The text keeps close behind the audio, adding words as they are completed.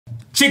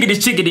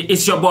Chickity,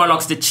 it's your boy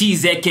Locks the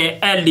Cheese aka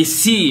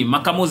LDC.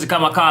 Makamuzi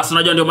kama kawa,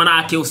 unajua ndio maana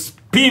yake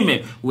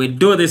usipime. We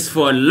do this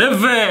for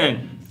living.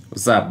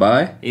 What's up,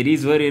 boy? It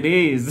is what it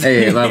is.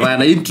 Hey,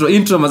 baba,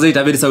 intro mazee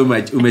itabidi sawa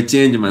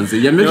umechange manzi.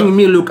 You're making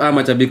me look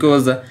amateur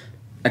because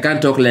I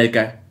can't talk like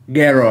a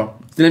gero.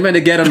 Sinema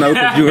ni gero na huko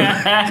juu.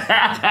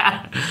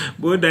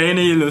 Boda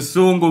yene hilo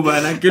sungu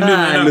bana. Kidu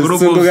na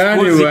group of schools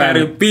I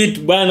repeat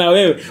bana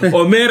wewe.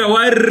 Omera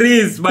what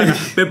is bana.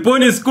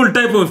 Peponi school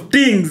type of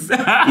things.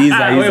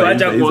 Wewe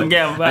acha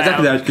kuongea mbaya.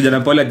 Acha kijana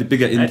pole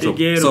ajipiga intro.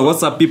 So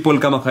what's up people,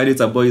 kama kawaida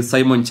it's a boy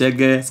Simon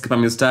Chege, Skipa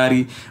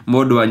Mistari,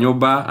 Mundu wa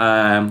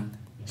Nyumba.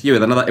 Here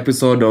with another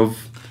episode of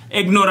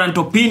Ignorant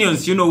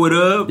Opinions, you know what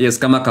up. Yes,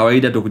 kama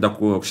kawaida tukuja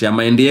kushare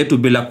mind yetu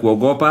bila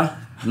kuogopa.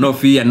 No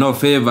fear, no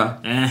favor.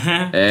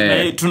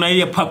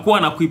 Tunaipakua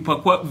na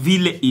kuipakua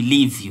vile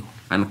ilivyo.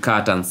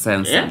 Uncut and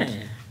sensible.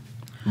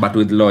 But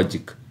with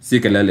logic. Si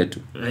kelele tu.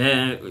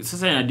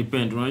 Sasa ina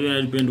depend. Unajua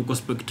ina depend uko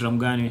spectrum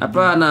gani.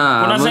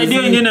 Hapana. Kuna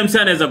side nyingine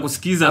msana anaweza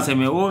kusikiza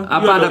aseme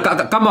hapana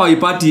kama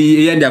waipati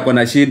yeye ndiye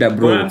akona shida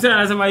bro. Kuna msana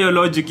anasema hiyo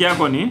logic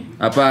yako ni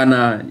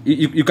hapana.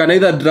 You can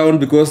either drown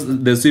because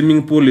the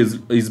swimming pool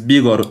is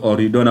big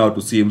or you don't know how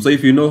to swim. So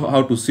if you know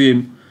how to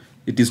swim,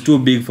 it is too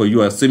big for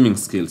your swimming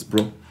skills,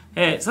 bro.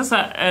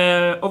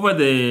 Sasa over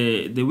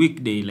the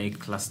weekday like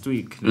last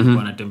week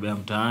nilikuwa natembea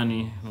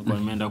mtaani, nilikuwa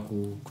nimeenda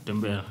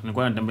kutembea.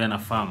 Nilikuwa natembea na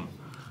farm.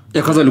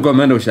 Kwanza ulikuwa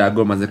umeenda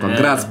ushago manze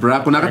congrats bro.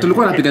 Kuna wakati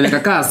ulikuwa unapiga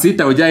nyaka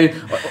 6 ujai.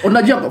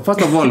 Unajua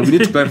first of all we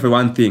need to clarify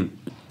one thing.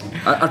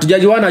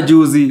 Hatujajuana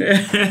juzi.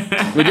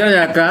 Unajua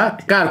nyaka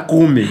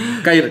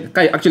 10.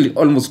 Kai actually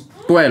almost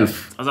 12.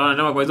 Sasa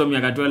wanasema kwa hizo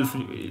miaka 12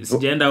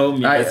 sijaenda home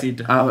miaka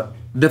 6.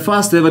 The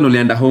first 7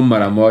 ulienda home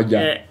mara moja.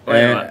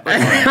 Wewe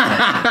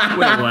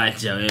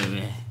wacha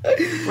wewe.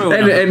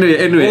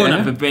 Anyway.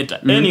 Unapepeta.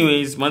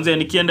 Anyways, manze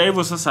nikienda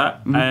hivyo sasa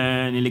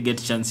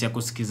niliget chance ya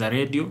kusikiza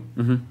radio.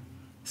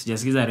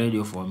 Sijasikiza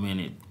radio for a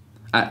minute.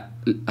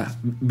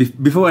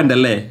 Before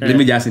endelee, let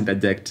me just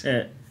interject.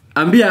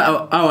 Ambia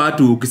hao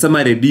watu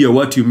ukisema radio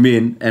what you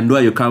mean and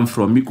where you come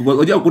from.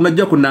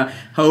 Unajua kuna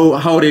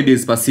how radio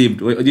is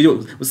perceived.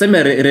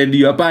 Useme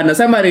radio hapana,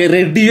 sema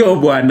radio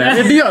bwana.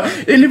 Radio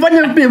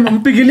ilifanya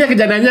mpigilia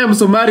kijana nyanya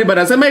msumari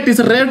bwana. Sema it is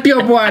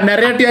radio bwana,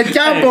 radio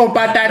chapo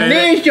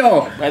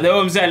patanisho. By the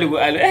way mzali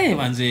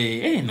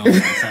manze no.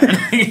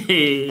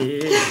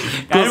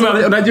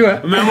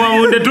 Unajua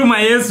umeamua unde tuma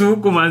Yesu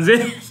huko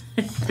manze.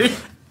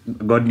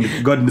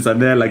 God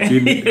nisamea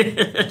lakini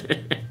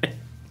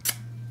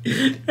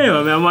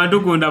wameamua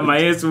tu kuunda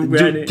maesu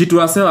gani. Kitu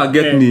wasewa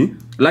get ni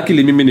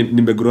luckily mimi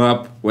nime grow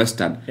up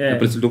western.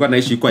 Tulikuwa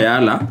naishi kwa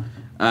Yala.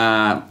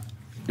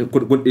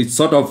 It's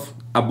sort of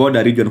a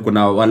border region,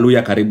 kuna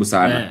Waluya karibu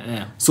sana.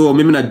 So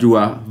mimi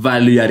najua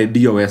value ya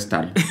radio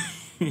western.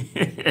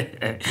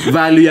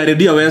 Value ya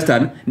radio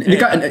western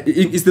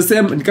it's the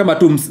same ni kama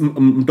tu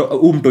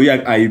mto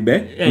ya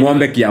aibe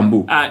ng'ombe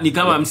Kiambu. Ni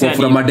kama msanii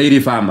from a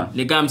dairy farmer.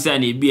 Ni kama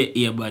msanii ibie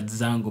earbuds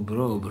zangu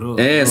bro.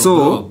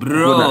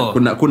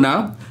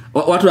 Kuna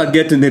watu wa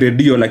get ni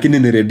radio lakini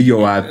ni radio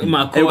wapi?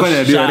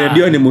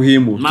 Radio ni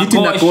muhimu.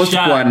 Kiti na cost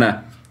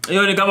kwana.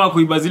 Hiyo ni kama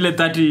kuiba zile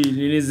 30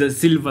 nini za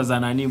silver za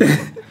nani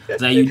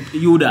za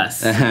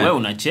Judas. Wewe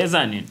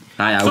unacheza nini?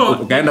 Haya,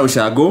 ukaenda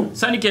ushago.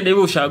 Sasa nikienda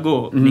hivyo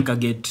ushago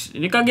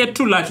nikaget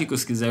too lucky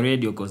kusikiza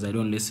radio because I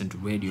don't listen to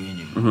radio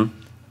anymore.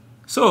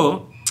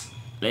 So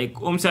like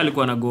umse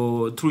alikuwa na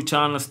go through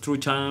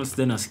channels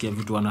then asikia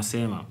vitu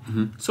wanasema.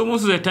 So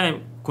most of the time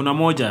kuna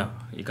moja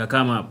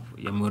ikakama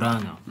up ya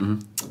Muranga.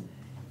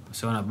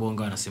 So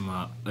wanabonga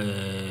wanasema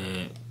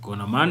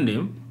kuna Monday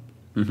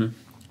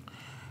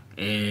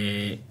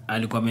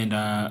alikuwa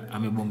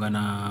amebonga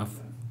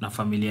na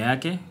familia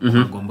yake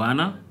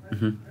wagombana.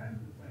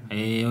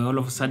 All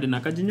of a sudden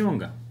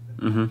akajinyonga.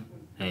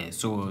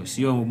 So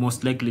sio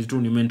most likely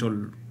tu ni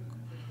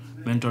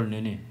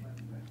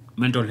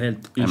mental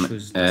health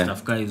issues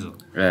stuff kaizo.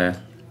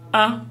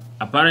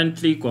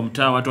 Apparently kwa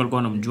mtaa watu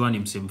walikuwa wanamjua ni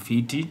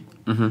msemfiti.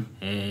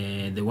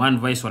 The one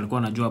vice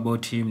walikuwa wanajua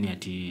about him ni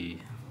ati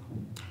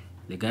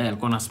the guy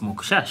alikuwa na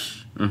smoke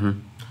shash.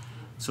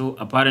 So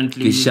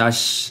apparently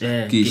kishash.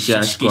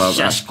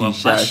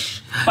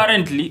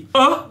 Apparently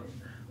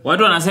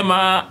watu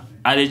wanasema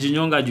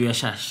alijinyonga juu ya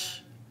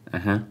shash.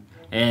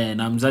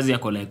 Na mzazi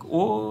yako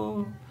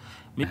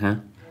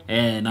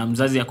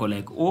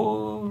like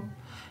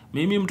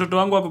mimi mtoto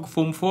wangu wako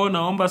form 4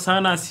 naomba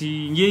sana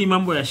asiingie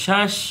mambo ya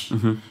shash.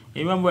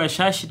 Mambo ya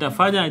shash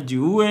itafanya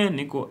ajiue.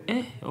 Niko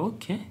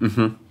okay.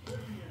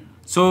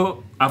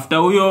 So after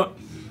huyo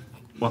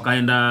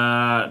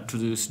wakaenda to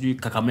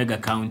Kakamega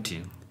County.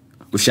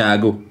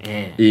 Ushago.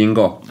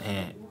 Ingo.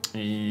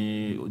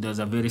 There was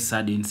a very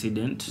sad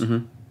incident.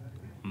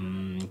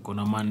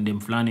 Kuna mandem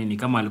fulani ni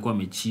kama alikuwa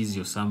amechizi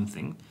or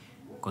something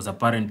because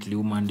apparently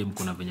mandem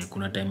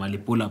kuna time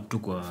alipull up tu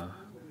kwa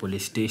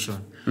police station.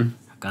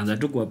 Akaanza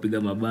tu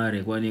kuwapiga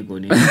mabare kwani iko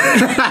nini.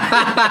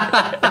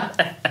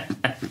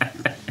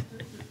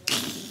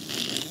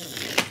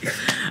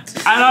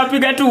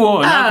 Anawapiga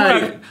tu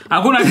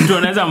hakuna kitu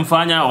anaweza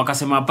mfanya.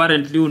 Wakasema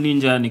apparently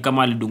ninja ni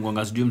kama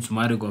alidungwa sijui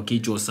msumari kwa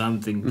kichwa or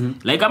something.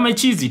 Like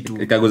amechizi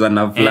tu ikaguza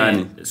na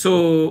fulani. So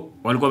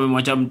walikuwa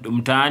wamemwacha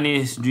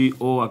mtaani sijui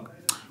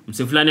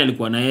mse fulani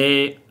alikuwa na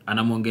yeye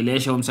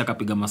anamuongelesha, mse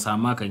akapiga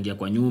masama akaingia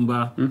kwa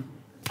nyumba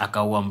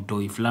akaua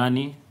mtoi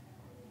fulani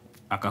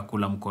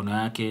akakula mkono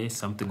yake,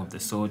 something of the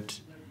sort.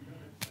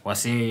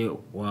 Wase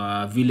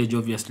wa village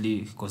obviously,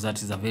 because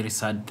that is a very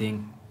sad thing,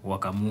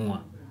 wakamua.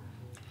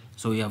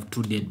 So we have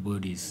 2 dead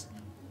bodies.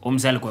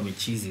 Mse alikuwa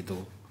amechizi tu.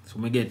 So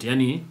umeget,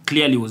 yani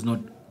clearly was not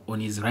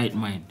on his right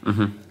mind.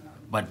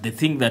 But the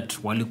thing that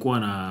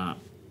walikuwa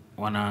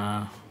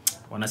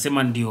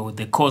wanasema ndio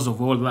the cause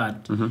of all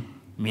that,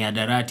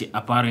 miadarati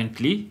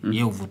apparently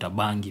yeye uvuta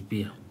bangi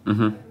pia.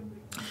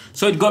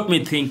 So it got me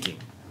thinking.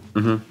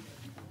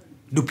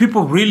 Do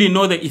people really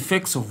know the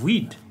effects of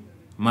weed,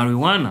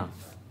 marijuana,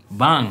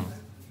 bang?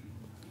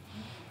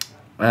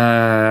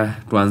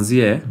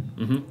 Tuanzie.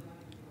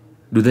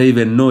 Do they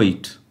even know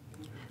it?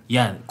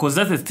 Yeah, because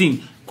that's the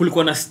thing.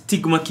 Kulikuwa na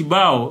stigma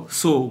kibao.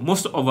 So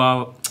most of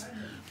our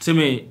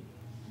tuseme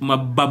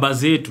mababa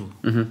zetu,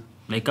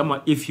 like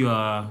kama if you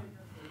are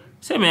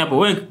sema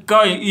hapo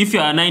if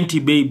you are a 90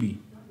 baby,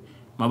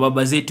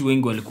 mababa zetu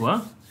wengi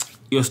walikuwa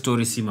hiyo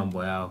story si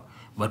mambo yao.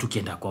 But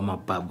ukienda kwa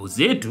mababu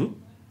zetu,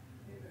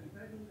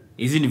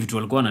 hizi ni vitu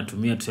walikuwa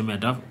wanatumia tuseme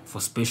hata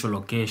for special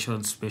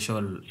occasions,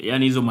 special,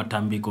 yani hizo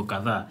matambiko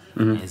kadhaa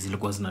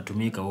zilikuwa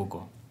zinatumika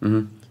huko.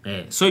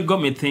 So it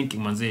got me thinking,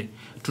 manze,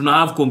 tuna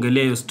have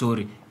kuongelea hiyo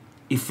story,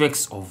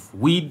 effects of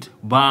weed,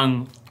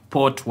 bang,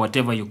 pot,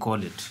 whatever you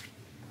call it.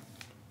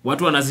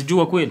 Watu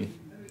wanazijua kweli?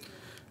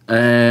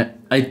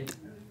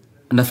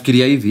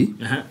 Nafikiria hivi.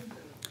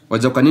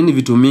 Wajua kwa nini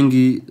vitu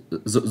mingi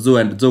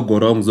zo go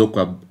wrong, zo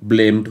kwa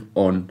blamed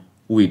on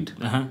weed?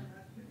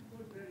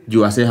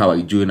 Juu wase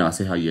hawajui na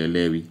wase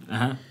hawaielewi.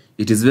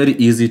 It is very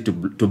easy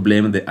to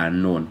blame the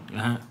unknown.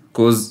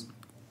 Because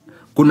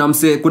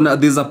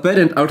there's a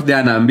parent out there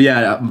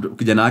anaambia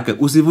kijana wake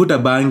usivuta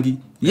bangi.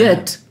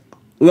 Yet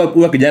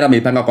huwa kijana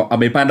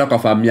ameipanda kwa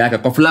farm yake,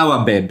 kwa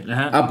flower bed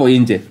hapo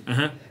nje.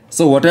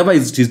 So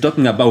whatever she's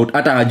talking about,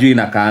 hata hajui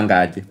na kaanga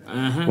aje.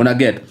 Una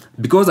get?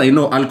 Because I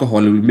know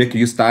alcohol will make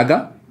you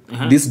stagger.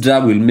 This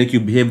drug will make you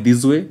behave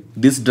this way.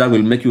 This drug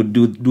will make you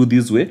do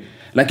this way.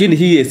 Lakini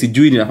hii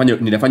sijui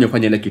ninafanya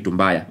ufanye ile kitu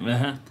mbaya.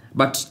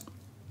 But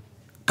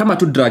kama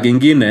tu drug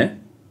nyingine,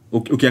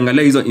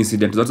 ukiangalia hizo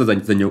incident zote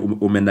zenye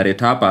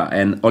umenarrate hapa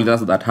and all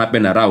that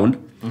happen around,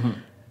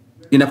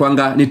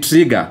 inakuanga ni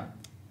trigger.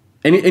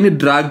 Any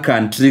drug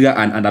can trigger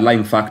an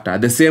underlying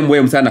factor. The same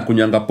way msana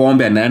kunyanga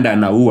pombe anaenda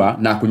anaua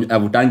na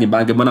avutangi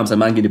bangi, mbona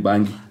msemangi ni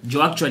bangi?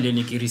 Jo actually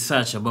niki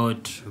research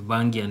about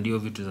bangi and hiyo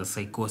vitu za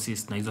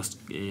psychosis na hizo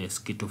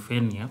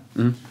schizophrenia,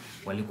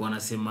 walikuwa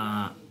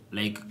wanasema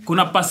like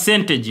kuna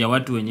percentage ya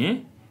watu wenye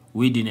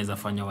weed inaweza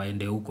fanya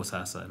waende huko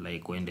sasa,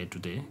 like waende to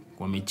the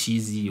kwa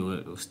mechizi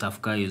stuff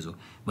ka hizo,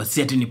 but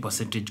si ati ni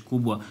percentage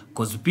kubwa,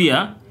 cause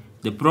pia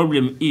the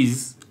problem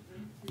is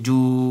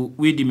juu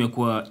weed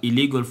imekuwa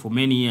illegal for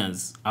many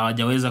years,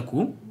 hawajaweza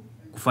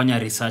kufanya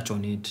research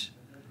on it.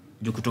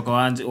 Juu kutoka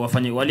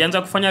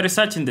walianza kufanya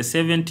research in the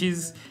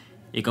 70s,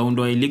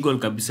 ikaundwa illegal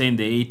kabisa in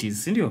the 80s,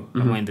 si ndio?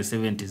 Kama in the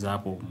 70s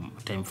hapo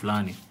time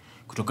fulani.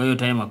 Kutoka hiyo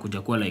time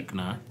hakuja kuwa like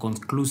na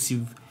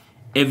conclusive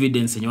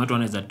evidence yenye watu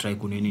wanaweza try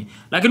kunini.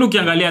 Lakini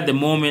ukiangalia at the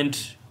moment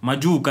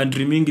majuu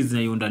country mingi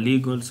zinaunda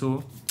legal,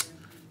 so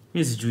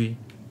mimi sijui.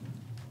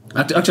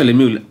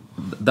 Actually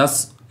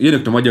that's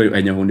kitu moja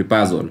yenye huni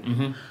puzzle.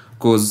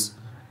 Cause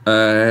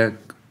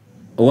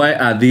why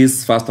are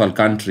these first world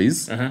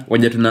countries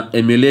when tuna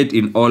emulate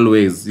in all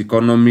ways,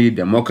 economy,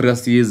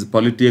 democracies,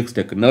 politics,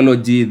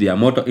 technology, the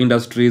motor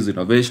industries,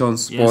 innovation,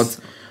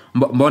 sports,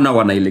 mbona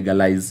wana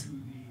illegalize?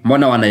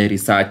 Mbona wana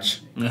research?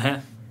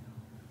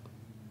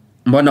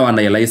 Mbona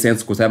wana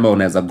license kusema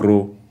unaweza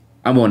grow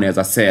ama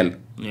unaweza sell?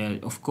 Yeah,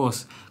 of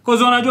course.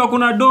 Cause wanajua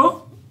kuna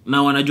do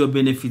na wanajua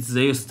benefits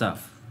za hiyo stuff.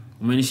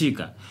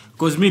 Umenishika?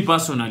 Cause me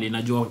personally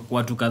najua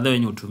watu kadhaa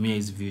wenye hutumia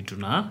hizi vitu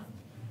na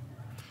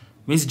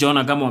mimi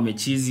sijaona kama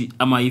wamechizi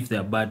ama if they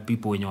are bad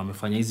people wenye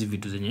wamefanya hizi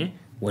vitu zenye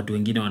watu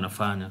wengine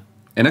wanafanya.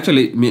 And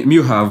actually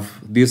me have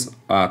this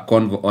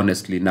convo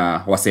honestly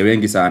na wase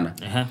wengi sana.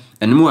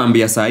 And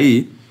muambia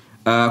sahi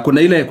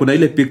kuna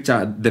ile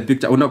picture, the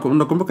picture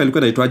unakumbuka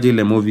ilikuwa inaitwaje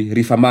ile movie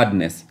Reefer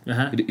Madness?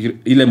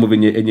 Ile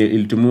movie yenye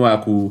ilitumwa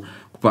ku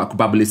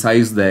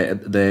publicize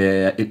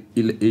the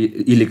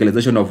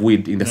illegalization of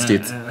weed in the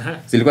states.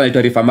 Ilikuwa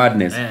inaitwa Reefer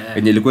Madness.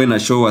 Yenye ilikuwa ina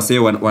show wase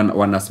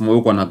wana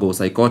smoke, wana go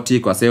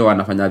psychotic, wase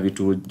wanafanya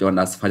vitu,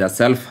 wanafanya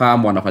self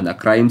harm, wanafanya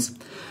crimes.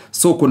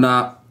 So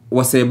kuna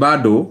wase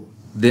bado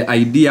the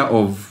idea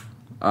of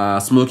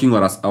smoking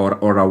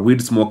or a weed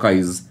smoker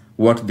is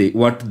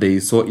what they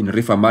saw in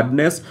Reefer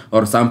Madness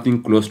or something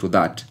close to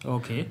that.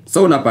 Okay.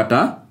 So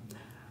unapata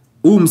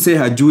mse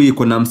hajui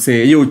kuna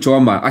mse hiyo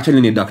uchoma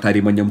actually ni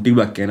daktari mwenye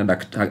mtibu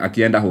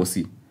akienda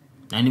hosi.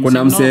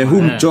 Kuna mse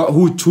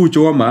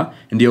choma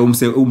ndio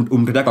mse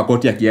umtetaka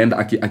koti akienda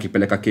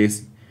akipeleka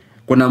kesi.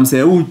 kuna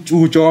msee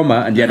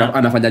uchoma and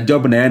anafanya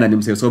job na yeye na ni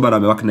msee sober na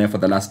amewaka naye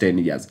for the last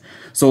 10 years.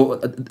 So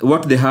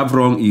what they have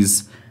wrong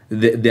is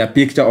their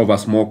picture of a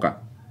smoker.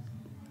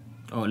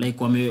 Oh,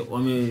 like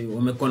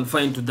wame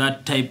confined to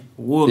that type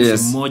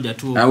wolves mmoja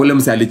tu. Ule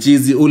msee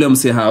alichizi, ule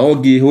msee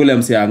haogi, ule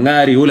msee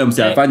angari, ule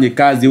msee afanyi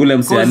kazi, ule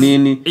msee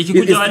nini.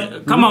 Ikikuja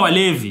kama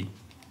walevi.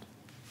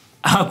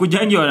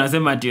 Hakujangi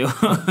wanasema ati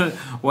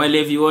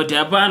walevi wote.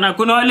 Hapana,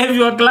 kuna walevi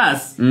wa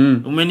class.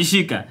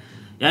 Umenishika.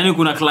 Yaani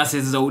kuna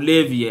classes za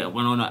ulevi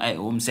wanaona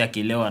msee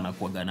akilewa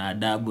anakuwa na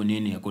adabu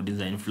nini yako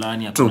design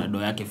fulani hapo na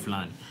do yake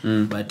fulani.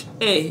 But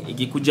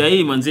ikikuja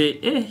hii manze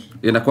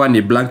inakuwa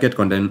ni blanket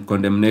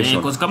condemnation.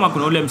 Because kama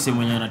kuna ule msee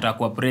mwenye anataka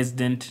kuwa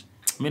president,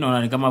 mimi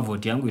naona ni kama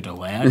vote yangu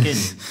itakuwa yake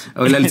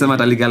ni. Ule alisema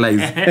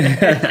atalegalize.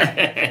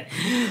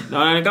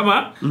 Naona ni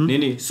kama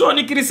nini? So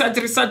ni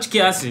research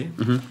kiasi.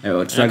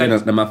 Tutaga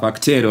na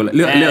mafactual.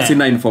 Leo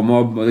sina info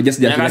mob, just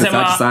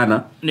research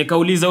sana.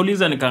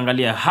 Nikauliza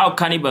nikaangalia how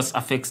cannabis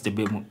affects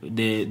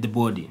the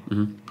body.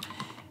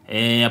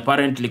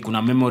 Apparently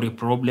kuna memory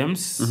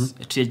problems.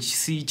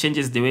 THC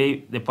changes the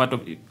way the part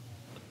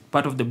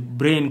of the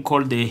brain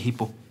called the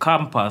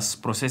hippocampus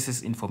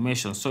processes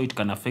information, so it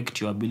can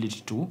affect your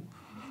ability to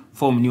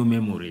form new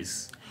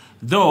memories.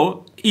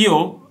 Though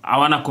hiyo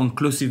hawana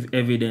conclusive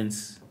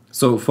evidence.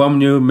 So form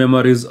new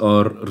memories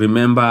or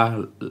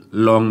remember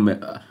long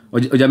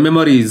your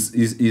memory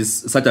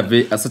is such a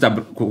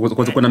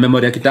kuna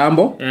memory ya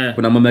kitambo,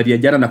 kuna memory ya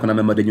jana na kuna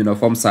memory yenye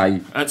unaform sahi.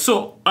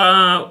 So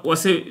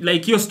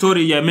like your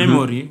story ya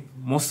memory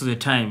most of the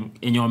time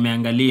yenye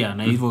wameangalia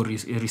na hivyo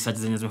research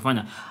zenye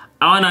zimefanya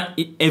hawana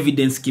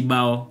evidence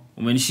kibao,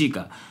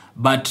 umenishika,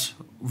 but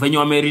venye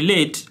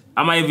wamerelate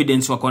ama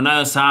evidence wako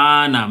nayo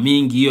sana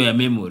mingi hiyo ya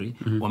memory,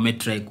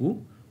 wametry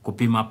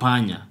kupima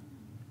panya.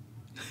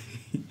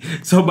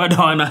 So bado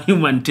wana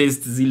human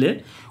test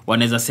zile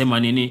wanaweza sema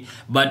nini,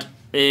 but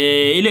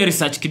ile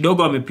research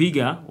kidogo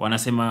wamepiga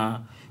wanasema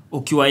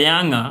ukiwa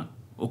yanga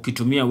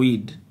ukitumia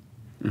weed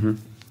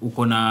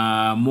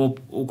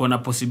uko na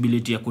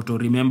possibility ya kuto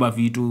remember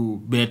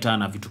vitu better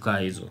na vitu kaa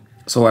hizo.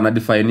 So wana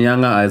define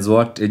yanga as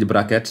what age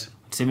bracket?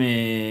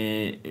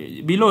 Tuseme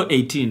below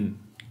 18,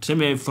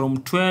 tuseme from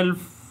 12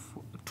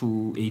 to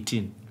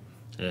 18.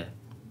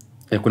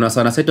 Kuna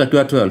sana setu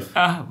akiwa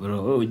 12.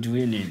 Bro,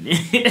 ujui nini?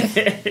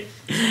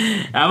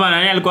 Ama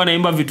nani alikuwa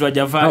anaimba vitu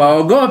hajafanya?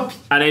 Waogopi.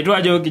 Anaitwa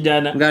aje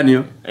kijana? Gani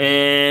hiyo?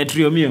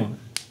 Triomio.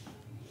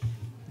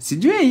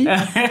 Sijui.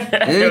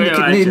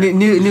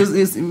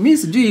 Mimi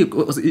sijui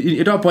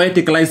ito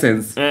poetic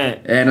license.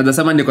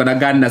 Nadasema niko na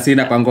gani na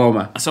sina kwa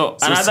ngoma. So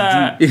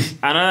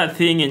another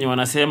thing yenye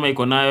wanasema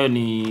iko nayo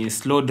ni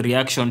slowed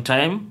reaction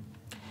time.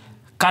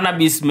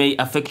 Cannabis may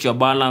affect your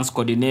balance,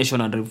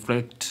 coordination and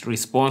reflect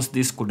response.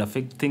 This could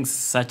affect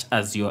things such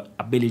as your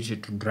ability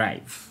to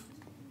drive.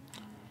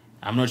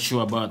 I'm not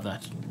sure about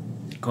that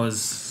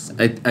because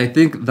I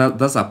think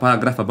that's a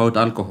paragraph about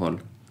alcohol.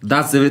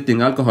 That's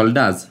everything alcohol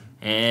does.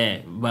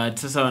 But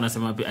sasa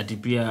wanasema ati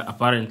pia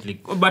apparently,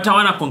 but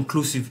hawana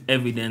conclusive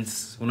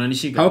evidence.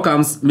 Unanishika? How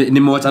comes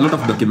nimewatch a lot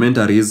of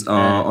documentaries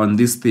on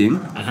this thing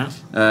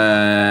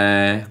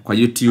kwa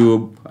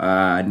YouTube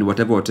and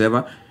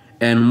whatever,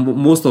 and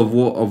most of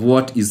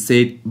what is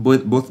said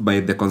both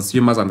by the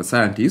consumers and the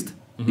scientists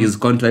is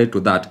contrary to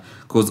that,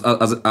 because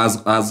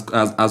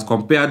as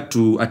compared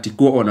to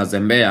atikuwa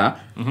onazembea,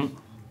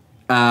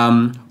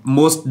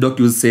 most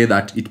doctors say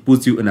that it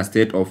puts you in a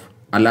state of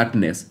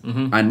alertness,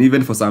 and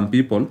even for some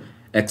people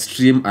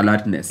extreme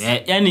alertness.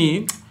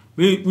 Yani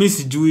mimi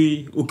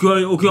sijui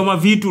ukiwa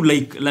mavitu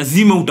like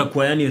lazima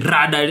utakuwa yani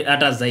rada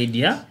hata zaidi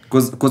ya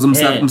cause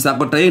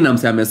msakotai na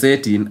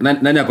msameseti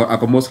nani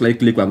ako most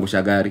likely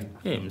kuangusha gari.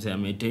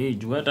 Msamete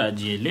juu hata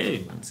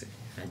ajielewi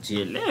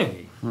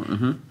ajielewi.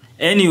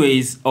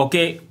 Anyways,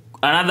 okay,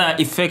 another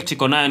effect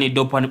iko nayo ni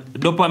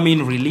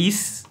dopamine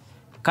release.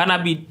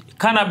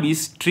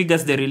 Cannabis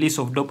triggers the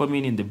release of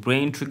dopamine in the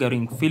brain,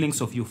 triggering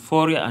feelings of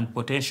euphoria and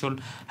potential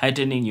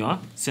heightening your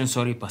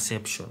sensory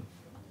perception.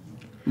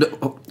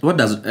 What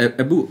does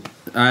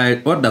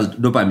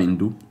dopamine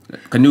do?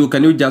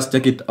 Can you just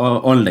check it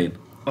online?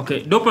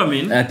 Okay,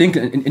 dopamine, I think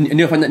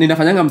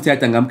ninafanyanga msia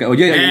changamka.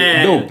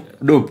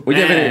 Dope.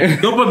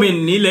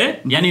 Dopamine ni ile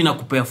yani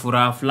inakupea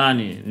furaha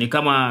fulani. Ni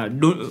kama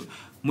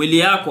mwili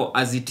yako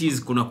as it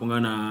is kuna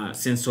kungana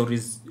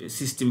sensory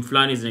system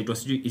fulani zinaitwa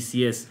sijui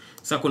ECS.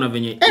 Sasa kuna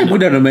venye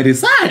muda na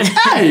research.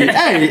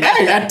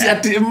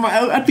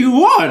 Ati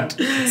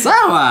what?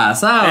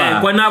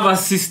 Sawa. Kwa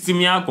nervous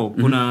system yako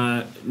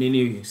kuna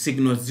nini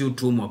signals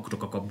ziutumwa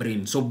kutoka kwa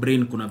brain. So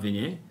brain kuna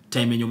venye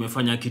time yenye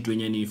umefanya kitu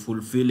yenye ni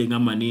fulfilling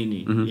ama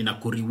nini,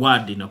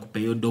 inakureward,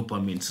 inakupea hiyo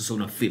dopamine. Sasa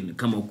una feel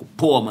kama uko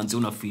poa manze,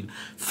 una feel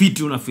fit,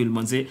 una feel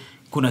manze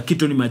kuna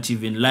kitu ni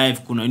achieve in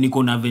life, kuna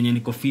niko na venye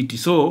niko fit.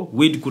 So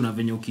weed kuna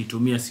venye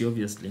ukitumia si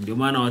obviously. Ndio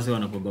maana wase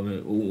wanakuwa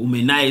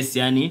umenice,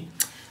 yani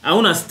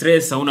hauna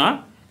stress, hauna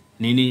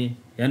nini,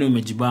 yani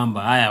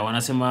umejibamba. Haya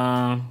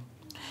wanasema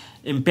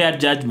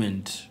impaired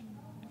judgment.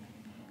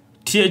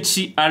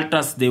 THC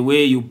alters the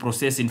way you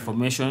process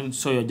information,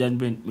 so your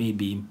judgment may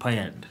be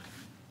impaired.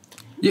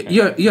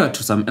 Yeah,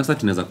 to some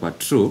extent inaweza kuwa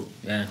true.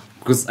 Yeah.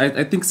 Because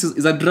I think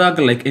it's a drug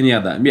like any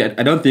other.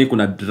 I don't think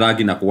kuna drug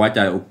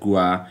inakuacha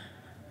ukiwa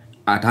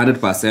at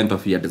 100%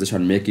 of your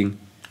decision making.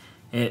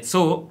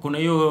 So kuna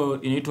hiyo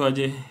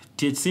inaitwaje?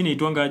 THC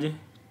inaitwangaje?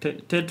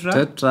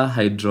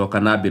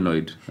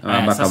 Tetrahydrocannabinoid.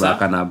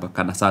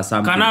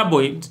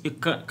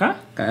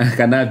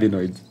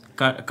 Cannabinoid.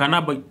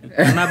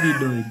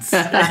 Cannabinoids.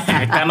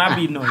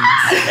 Cannabinoids.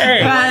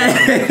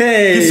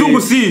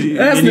 Kisungu si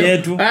ni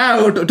yetu.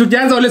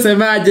 Tukianza ule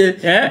semaje?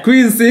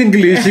 Queen's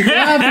English.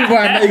 Wapi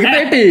bwana?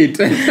 Ignite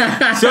it.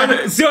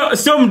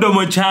 Sio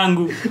mdomo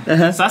changu.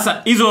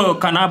 Sasa hizo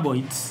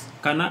cannabinoids.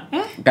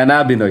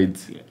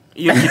 Cannabinoids.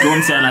 Hiyo kitu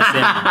mse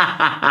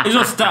anasema.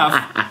 Hizo stuff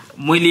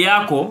mwili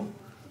yako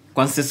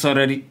kwa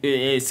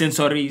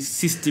sensory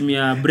system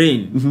ya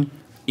brain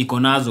iko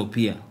nazo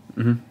pia.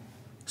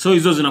 So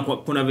hizo zinakuwa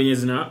kuna venye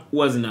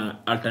huwa zina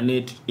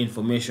alternate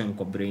information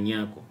kwa brain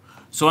yako.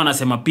 So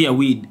anasema pia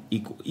weed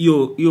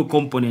hiyo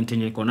component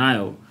yenye iko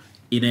nayo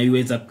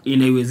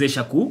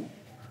inaiwezesha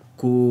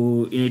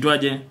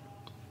inaitwaje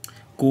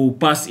ku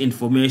pass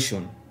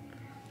information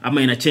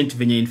ama ina change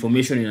venye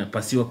information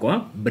inapasiwa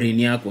kwa brain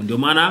yako. Ndio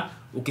maana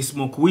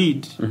ukismoke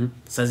weed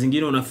saa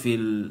zingine una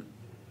feel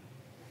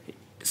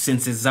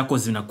senses zako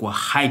zinakuwa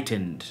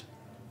heightened.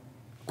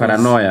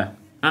 Paranoia.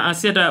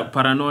 Si hata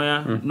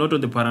paranoia, not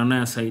on the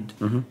paranoia side.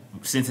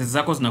 Senses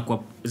zako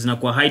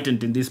zinakuwa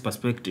heightened in this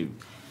perspective.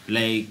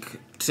 Like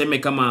tuseme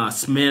kama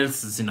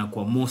smells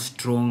zinakuwa more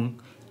strong,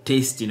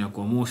 taste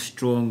inakuwa more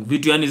strong.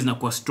 Vitu yani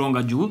zinakuwa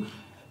stronger juu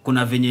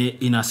kuna venye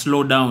ina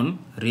slow down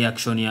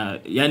reaction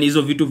yani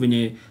hizo vitu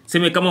venye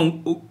tuseme kama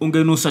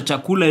ungenusa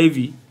chakula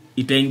hivi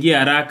itaingia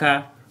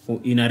haraka,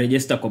 ina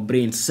register kwa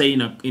brain. Sasa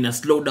ina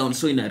slow down,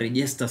 so ina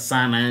register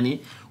sana, yani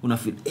una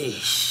feel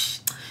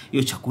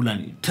hiyo chakula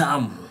ni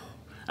tamu.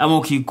 Ama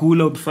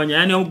ukikula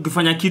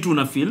ukifanya kitu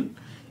una feel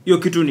hiyo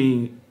kitu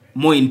ni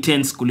more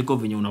intense kuliko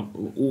venye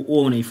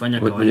unaifanya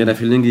kawaida. When you're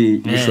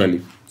feeling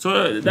usually.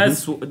 So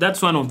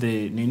that's one of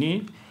the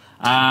nini.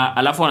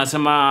 Alafu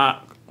wanasema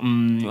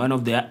one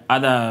of the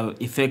other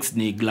effects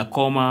ni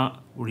glaucoma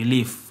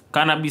relief.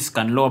 Cannabis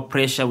can lower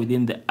pressure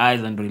within the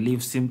eyes and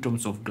relieve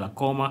symptoms of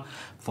glaucoma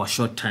for a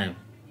short time.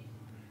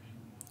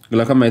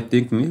 Glaucoma I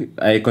think ni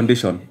eye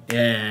condition.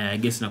 Yeah, I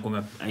guess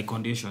nakwambia eye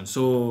condition.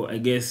 So I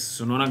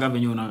guess unaona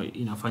venye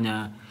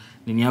inafanya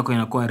nini yako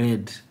inakuwa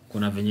red,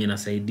 kuna venye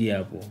inasaidia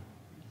hapo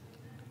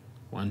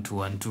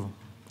 1-2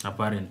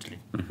 apparently.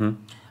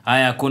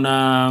 Haya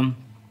kuna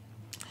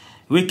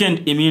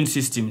weakened immune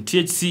system.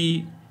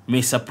 THC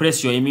may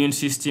suppress your immune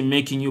system,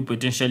 making you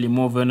potentially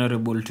more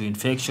vulnerable to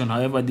infection.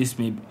 However, this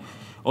may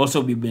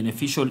also be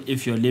beneficial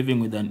if you're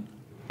living with an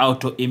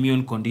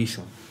autoimmune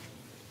condition.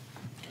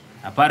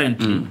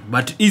 Apparently,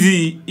 but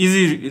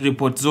easy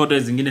reports zote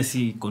zingine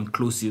si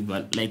conclusive,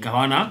 but like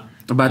hawana.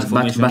 But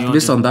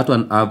based on that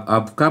one,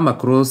 I've come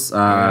across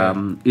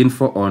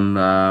info on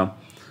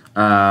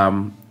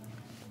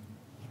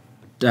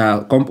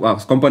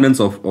components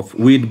of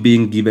weed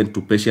being given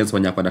to patients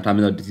when you're on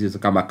terminal disease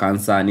kama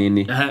cancer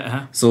nini.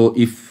 So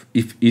if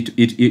it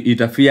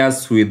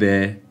interferes with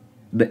the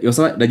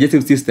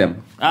digestive system,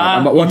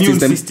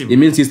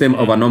 immune system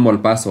of a normal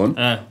person,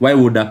 why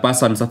would a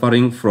person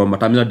suffering from a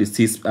terminal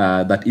disease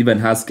that even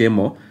has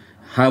chemo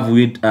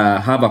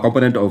have a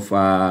component of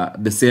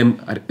the same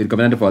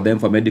recommended for them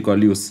for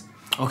medical use?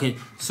 Okay,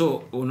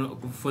 so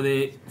for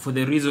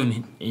the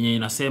reason yenye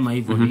inasema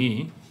hivyo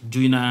ni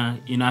juu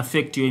ina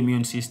affect your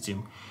immune system.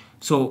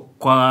 So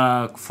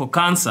for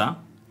cancer,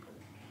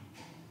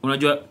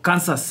 unajua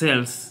cancer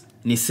cells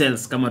ni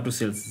cells kama tu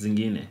cells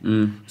zingine.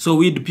 So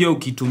weed pia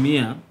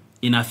ukitumia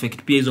ina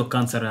affect pia hizo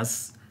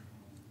cancerous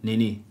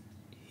nini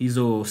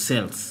hizo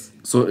cells.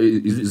 So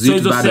is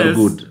it bad or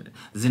good?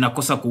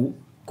 Zinakosa ku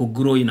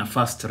grow in a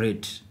fast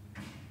rate.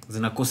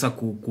 Zinakosa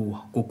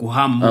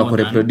kukuharm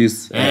more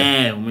reproduce.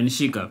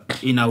 Umenishika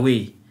in a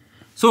way.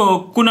 So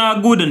kuna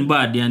good and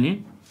bad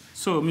yani.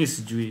 So mimi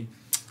sijui.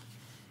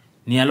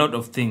 Ni a lot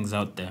of things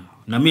out there.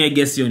 Na mimi I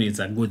guess it's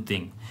a good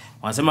thing.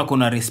 Wanasema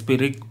kuna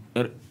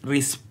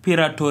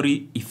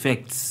respiratory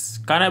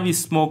effects.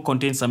 Cannabis smoke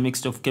contains a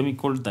mixture of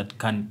chemicals that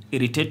can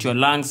irritate your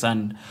lungs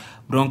and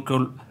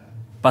bronchial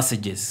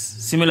passages.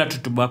 Similar to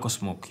tobacco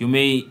smoke, you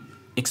may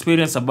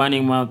experience a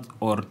burning mouth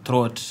or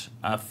throat,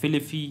 a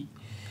filiffy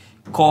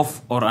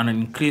cough, or an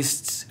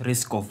increased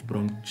risk of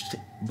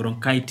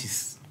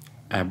bronchitis.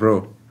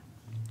 Bro,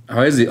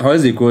 how is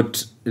it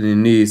got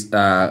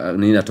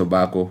nini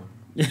tobacco?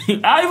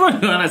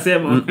 Hivyo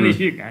wanasema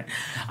unishika.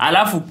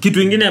 Alafu kitu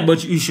kingine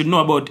about you should know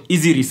about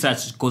easy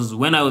research, because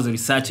when I was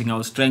researching I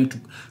was trying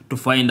to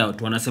find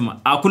out. Wanasema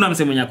hakuna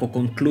msemo yako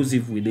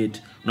conclusive with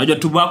it. Unajua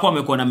tobacco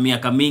wamekuwa na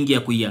miaka mingi ya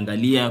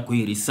kuiangalia,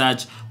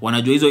 kuiresearch,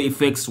 wanajua hizo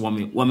effects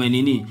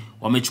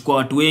wamechukua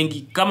watu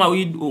wengi kama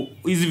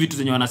hizi vitu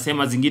zenye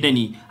wanasema zingine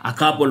ni a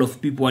couple of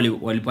people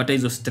walipata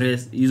hizo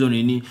stress, hizo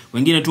nini.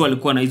 Wengine tu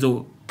walikuwa na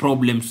hizo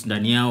problems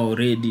ndani yao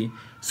already.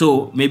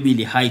 So maybe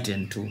it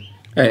heightened too.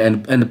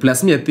 And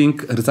plus me I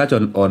think research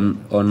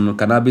on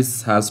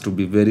cannabis has to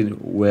be very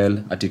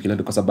well articulated,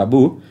 because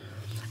sababu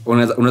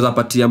unaweza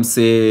patia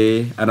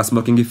mse ana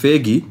smoking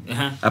fegi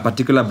a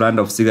particular brand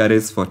of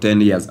cigarettes for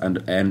 10 years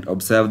and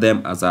observe them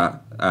as a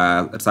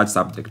research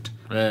subject.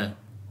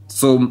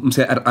 So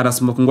mse ana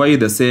smoking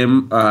the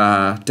same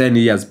 10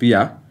 years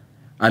pia,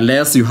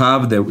 unless you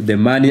have the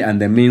money and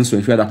the means to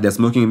ensure that they're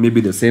smoking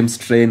maybe the same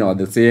strain or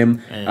the same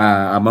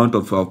amount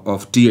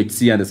of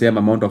THC and the same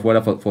amount of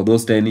water for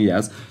those 10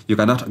 years, you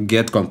cannot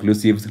get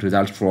conclusive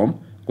results from,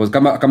 because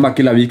kama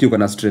kila wiki uko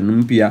na strain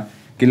mpya,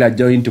 kila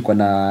joint uko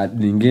na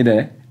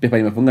nyingine, paper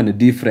imefunga ni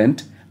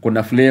different,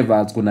 kuna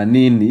flavors, kuna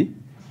nini,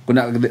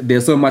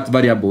 there's so much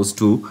variables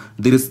to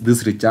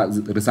this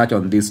research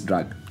on this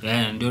drug.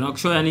 Ndio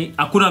nakushow, yani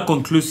hakuna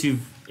conclusive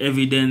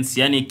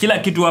evidence, yani kila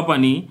kitu hapa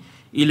ni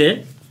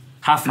ile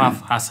half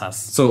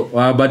has. So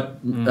but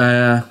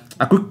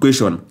a quick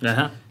question.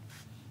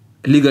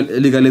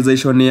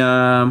 Legalization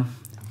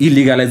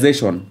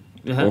illegalization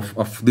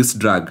of this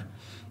drug,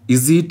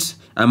 is it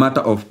a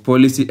matter of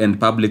policy and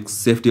public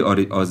safety or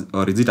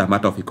is it a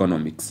matter of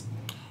economics?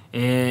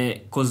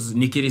 Cause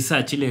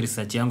nikiresearch ile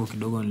research yangu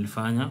kidogo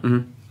nilifanya,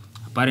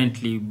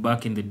 apparently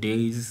back in the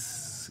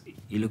days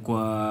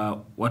ilikuwa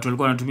watu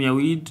walikuwa wanatumia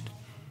weed,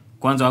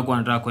 kwanza wako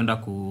wanataka kwenda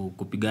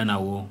kupigana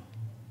war,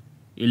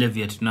 ile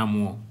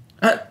Vietnam war.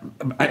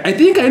 I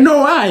think I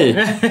know why.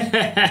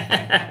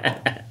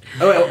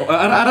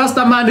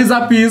 Rasta man is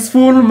a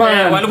peaceful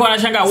man. Walikuwa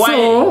wanashanga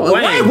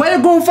why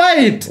go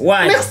fight?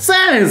 Why? Makes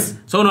sense.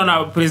 So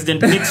unaona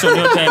President Nixon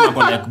your time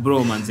ako like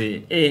bro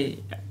manze,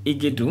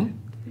 ikitu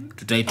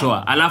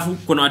tutaitoa. Alafu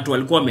kuna watu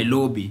walikuwa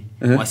wamelobi,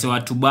 wase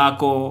wa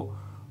tobacco,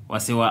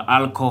 wase wa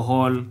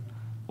alcohol,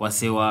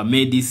 wase wa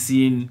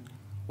medicine,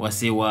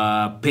 wase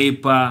wa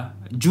paper.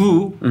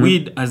 Juu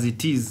weed as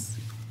it is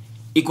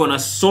iko na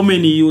so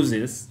many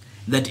uses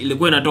that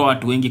ilikuwa inatoa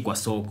watu wengi kwa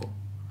soko,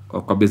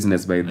 kwa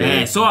business by the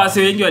way. So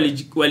wase wengi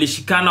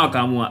walishikana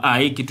wakaamua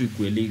hii kitu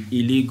iko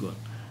illegal.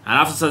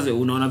 Alafu sasa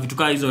unaona vitu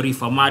kama hizo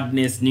reefer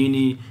madness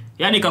nini,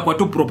 yani ikakuwa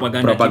tu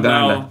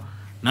propaganda.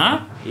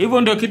 Na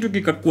hivyo ndio kitu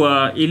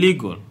kikakuwa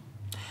illegal.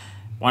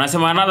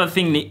 Wanasema another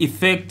thing ni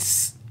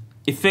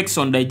effects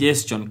on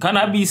digestion.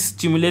 Cannabis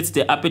stimulates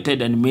the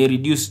appetite and may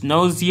reduce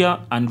nausea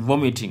and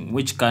vomiting,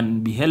 which can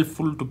be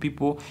helpful to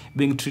people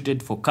being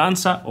treated for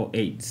cancer or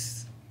AIDS.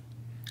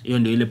 Hiyo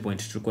ndio ile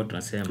point tulikuwa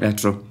tunasema.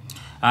 True.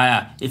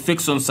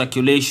 Effects on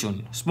circulation.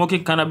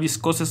 Smoking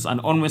cannabis causes an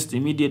almost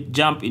immediate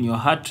jump in your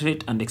heart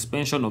rate and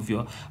expansion of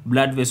your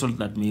blood vessels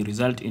that may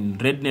result in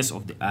redness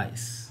of the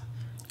eyes.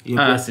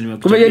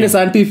 Kumbe ni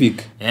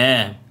scientific.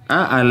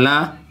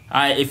 Allah.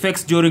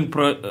 Effects during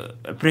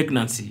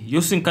pregnancy.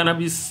 Using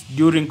cannabis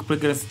during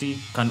pregnancy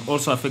can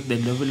also affect the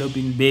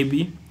developing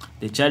baby.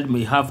 The child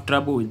may have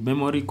trouble with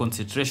memory,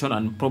 concentration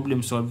and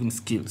problem solving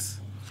skills.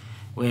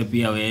 Wewe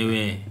pia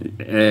wewe.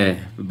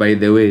 By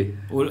the way,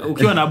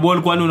 ukiwa na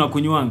ball kwani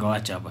unakunywanga,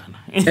 wacha bana.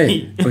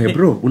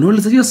 Bro,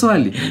 unauliza hiyo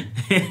swali.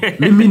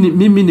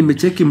 Mimi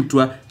nimecheki mtu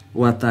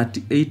wa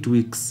 38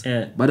 weeks.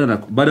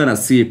 Bado na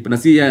sip. Na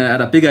si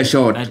anapiga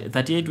shot.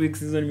 38 weeks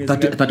hizo ni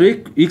 38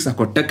 weeks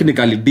ako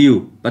technically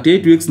due.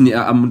 38 weeks ni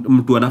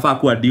mtu anafaa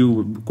kuwa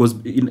due because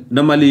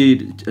normal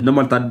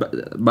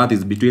birth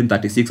is between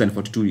 36 and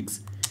 42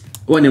 weeks.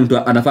 Huwa ni mtu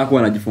anafaa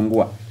kuwa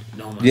anajifungua.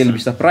 You'll be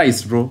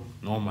surprised, bro.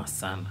 Noma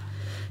sana.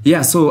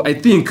 Yeah, so I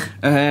think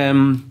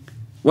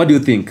what do you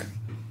think?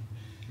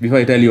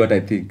 Before I tell you what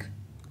I think.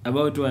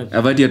 About what?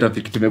 About your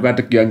topic tumekuwa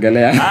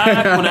tukiongelea.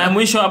 Kuna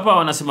mwisho hapa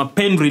wanasema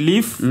pain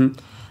relief.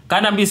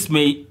 Cannabis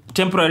may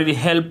temporarily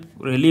help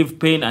relieve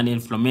pain and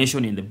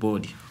inflammation in the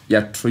body.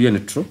 Yeah, true, you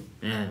know, true.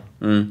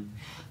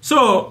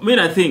 So,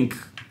 I think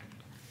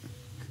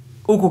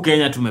huku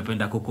Kenya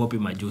tumependa kukopi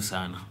majuu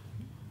sana.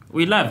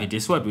 We love it.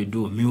 It's what we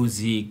do.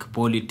 Music,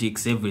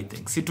 politics,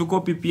 everything. Si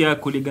tukopi pia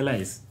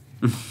kulegalize.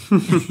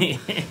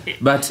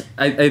 But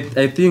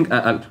I think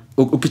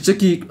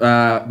ukicheki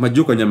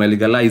majuu kwenye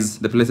legalize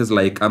the places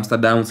like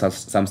Amsterdam,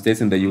 some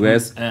states in the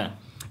US,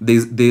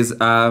 there's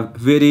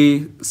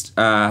very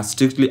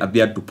strictly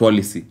adhered to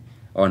policy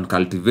on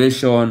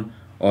cultivation,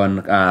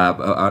 on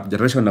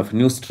generation of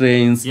new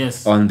strains,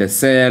 on the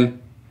sale.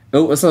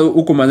 So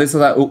huko manze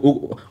sasa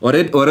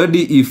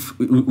already if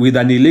with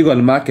an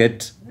illegal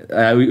market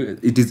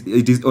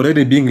it is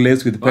already being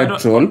laced with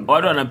petrol.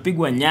 Watu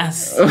wanapigwa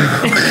nyasi.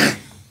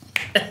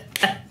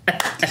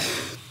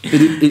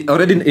 It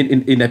already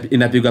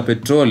in a bigger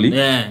petrol.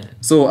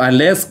 So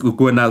unless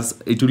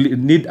it will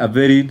need a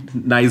very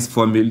nice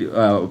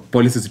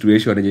policy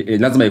situation,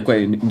 lazima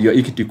ndio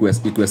ikuwe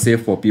safe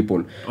for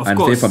people and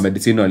safe for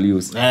medicinal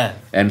use.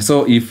 And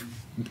so if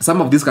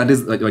some of these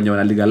countries when you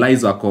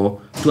legalize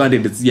wako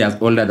 200 years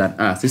older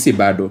than us, sisi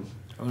bado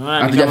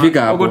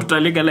hatujafika hapo. Tuta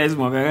legalize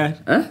mwaka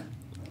gani?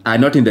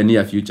 Not in the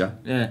near future.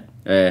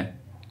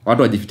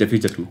 Watu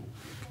wajificha tu.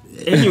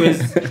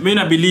 Anyways,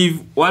 I believe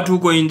watu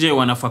huko nje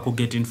wanafaa ku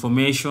get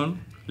information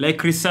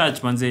like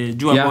research manze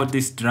about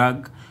this drug,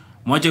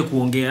 mwache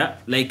kuongea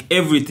like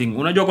everything.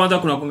 Unajua kwanza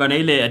kuna kongana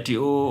ile ati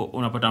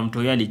unapata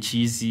mtu yali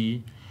cheesy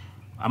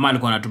ama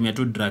alikuwa anatumia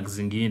tu drugs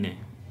zingine.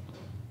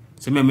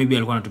 Sema maybe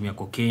alikuwa anatumia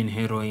cocaine,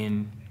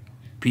 heroin,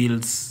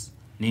 pills,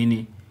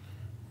 nini.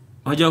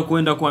 Unajua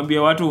kuenda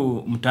kuambia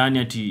watu mtaani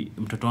ati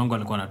mtoto wangu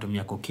alikuwa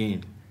anatumia cocaine.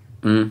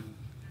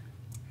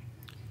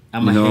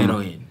 Ama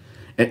heroin.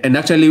 And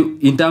actually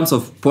in terms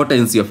of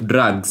potency of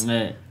drugs,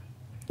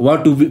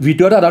 watu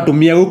vitu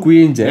wanatumia huku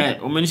nje.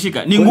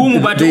 Umenishika. Ni ngumu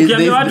but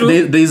ukiambia watu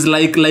there is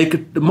like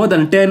more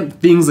than 10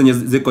 things zenye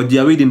ziko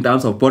weed in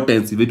terms of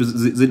potency. Vitu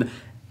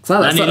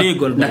sasa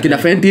na kina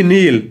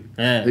fentanyl.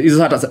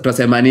 Hizo hata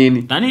tutasema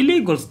nini? Na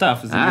illegal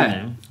stuff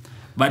zingine.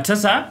 But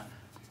sasa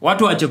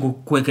watu waache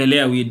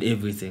kuwekelea weed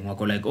everything.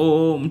 Wako like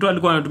mtu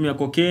alikuwa anatumia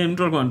cocaine,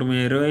 mtu alikuwa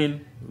anatumia heroin,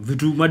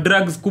 vitu ma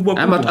drugs kubwa.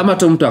 Ama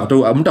tu mtu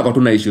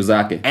akatuna issue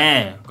zake.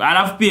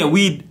 Alafu pia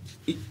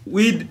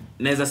weed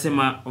naweza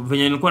sema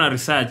venye nilikuwa na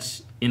research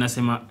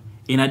inasema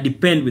ina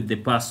depend with the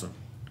person.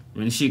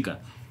 Umenishika.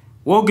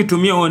 Wewe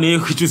ukitumia uone hiyo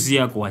kitu si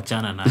yako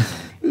kuachana nayo.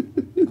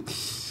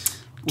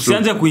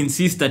 Usianze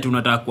kuinsist ati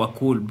unataka kuwa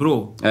cool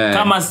bro.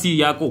 Kama si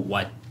yako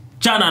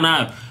wachana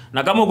nayo.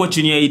 Na kama uko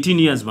chini ya 18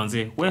 years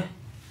manze,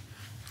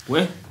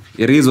 we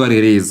it is what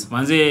it is.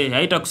 Manze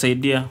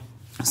haitakusaidia.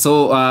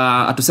 So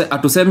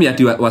atusemi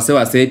ati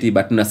waseti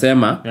but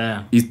tunasema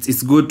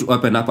it's good to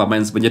open up our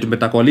minds. Wenye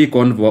tumetakoli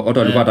convo watu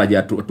walikuwa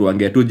wataja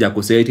tuange tuja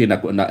kuseti na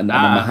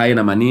mahai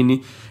na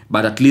manini,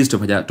 but at least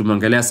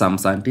tumeongelea some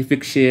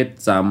scientific shit,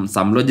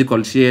 some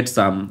logical shit,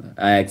 some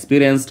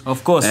experienced,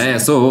 of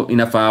course. So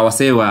inafaa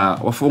wasewa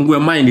wafungue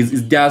mind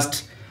is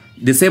just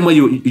the same way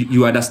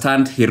you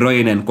understand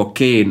heroin and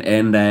cocaine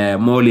and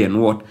molly and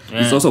what.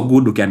 It's also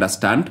good to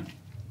understand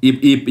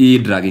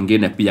if drug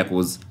ingine pia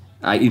cause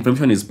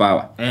information is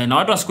power. Na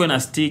watu wasikuwe na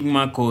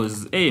stigma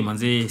cause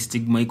manze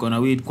stigma iko na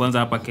weed kwanza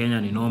hapa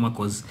Kenya ni noma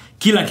cause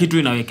kila kitu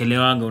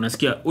inawekelewanga.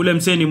 Unasikia ule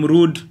msee ni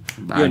mrude,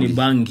 hiyo ni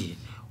bangi.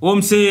 Huyo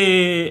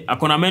msee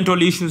akona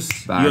mental issues,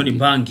 hiyo ni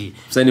bangi.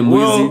 Msee ni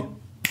mwizi,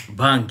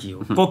 bangi.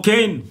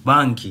 Cocaine,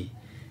 bangi.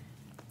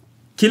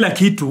 Kila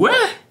kitu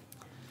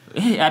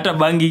hata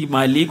bangi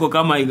maliko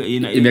kama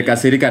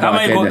imekasirika na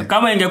Wakenya.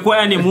 Kama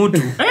ingekuwa ni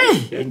mtu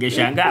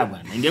ingeshangaa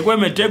bana. Ingekuwa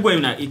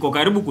imetegwa iko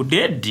karibu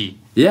kudedi.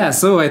 Yeah,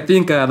 so I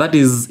think that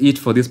is it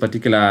for this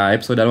particular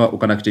episode.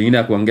 Ukana kitu kingine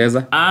ya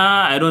kuongeza?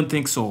 I don't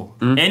think so.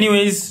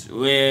 Anyways,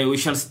 we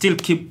shall still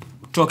keep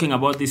talking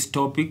about these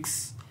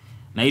topics.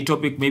 Na hii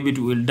topic maybe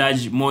we will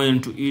dive more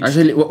into it.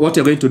 Actually, what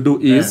you're going to do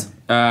is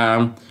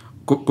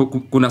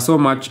kuna so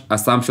much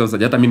assumptions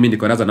hata mimi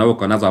niko nazo na wewe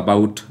uko nazo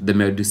about the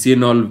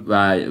medicinal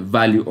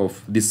value of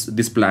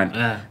this plant.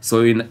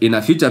 So in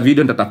a future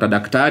video nitatafuta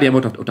daktari ama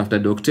utafuta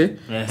doctor,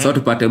 so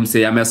tupate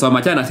msee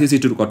amesoma chana sisi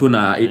tulikuwa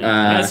tuna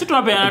sisi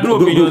tunapeana tu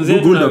opinions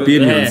zetu, good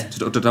opinions.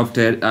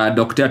 Tutafute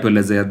doctor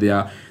tueleze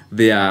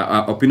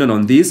their opinion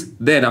on this.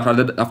 Then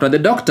after the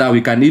doctor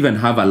we can even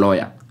have a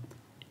lawyer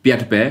pia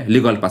tupe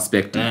legal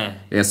perspective.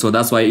 So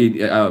that's why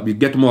we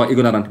get more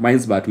ignorant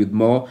minds but with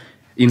more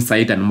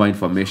insight and more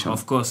information,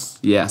 of course.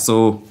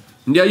 So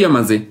ndio hiyo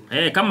manze.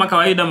 Kama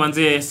kawaida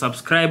manze,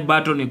 subscribe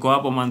button iko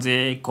hapo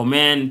manze,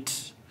 comment,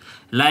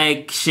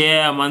 like,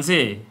 share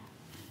manze.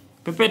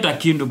 Pepeta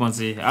kindu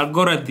manze,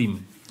 algorithm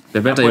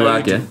pepeta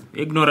iwake,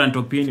 ignorant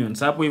opinions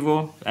hapo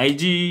hivyo.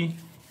 IG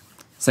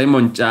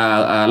Simon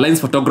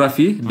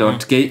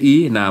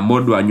lensphotography.ke na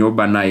Mundu wa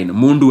Nyumba 9,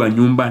 Mundu wa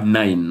Nyumba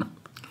 9.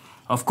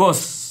 Of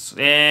course,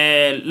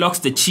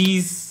 locks the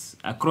cheese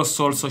across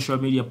all social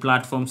media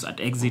platforms at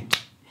Exit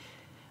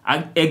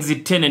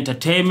 10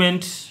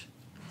 Entertainment.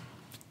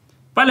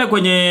 Pale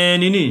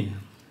kwenye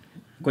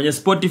kwenye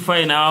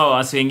Spotify na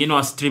wase wengine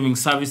wa streaming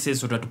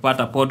services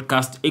utatupata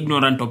podcast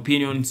Ignorant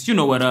Opinions. You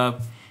know what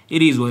up.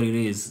 It is what it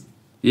is.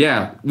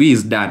 Yeah, we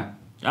is done.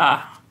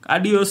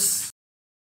 Adios.